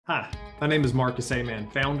Hi, my name is Marcus Aman,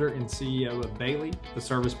 founder and CEO of Bayley, the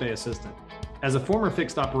Service Bay Assistant. As a former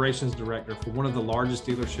fixed operations director for one of the largest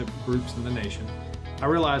dealership groups in the nation, I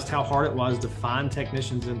realized how hard it was to find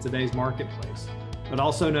technicians in today's marketplace, but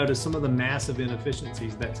also noticed some of the massive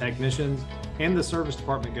inefficiencies that technicians and the service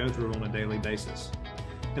department go through on a daily basis.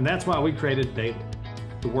 And that's why we created Bayley,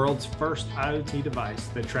 the world's first IoT device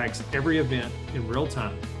that tracks every event in real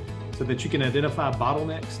time so that you can identify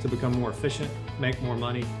bottlenecks to become more efficient, make more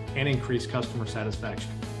money, and increase customer satisfaction.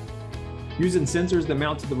 Using sensors that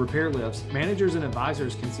mount to the repair lifts, managers and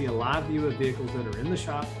advisors can see a live view of vehicles that are in the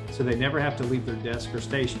shop so they never have to leave their desk or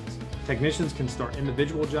stations. Technicians can start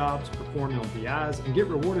individual jobs, perform LPIs, and get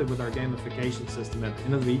rewarded with our gamification system at the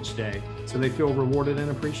end of each day so they feel rewarded and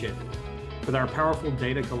appreciated. With our powerful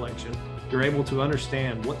data collection, you're able to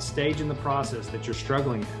understand what stage in the process that you're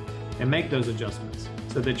struggling at and make those adjustments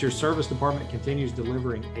so that your service department continues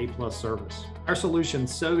delivering A+ service. Our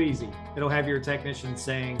solution's so easy, it'll have your technician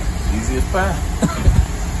saying, "Easy as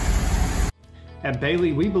pie." At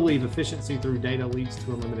Bayley, we believe efficiency through data leads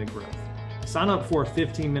to unlimited growth. Sign up for a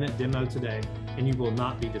 15-minute demo today, and you will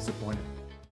not be disappointed.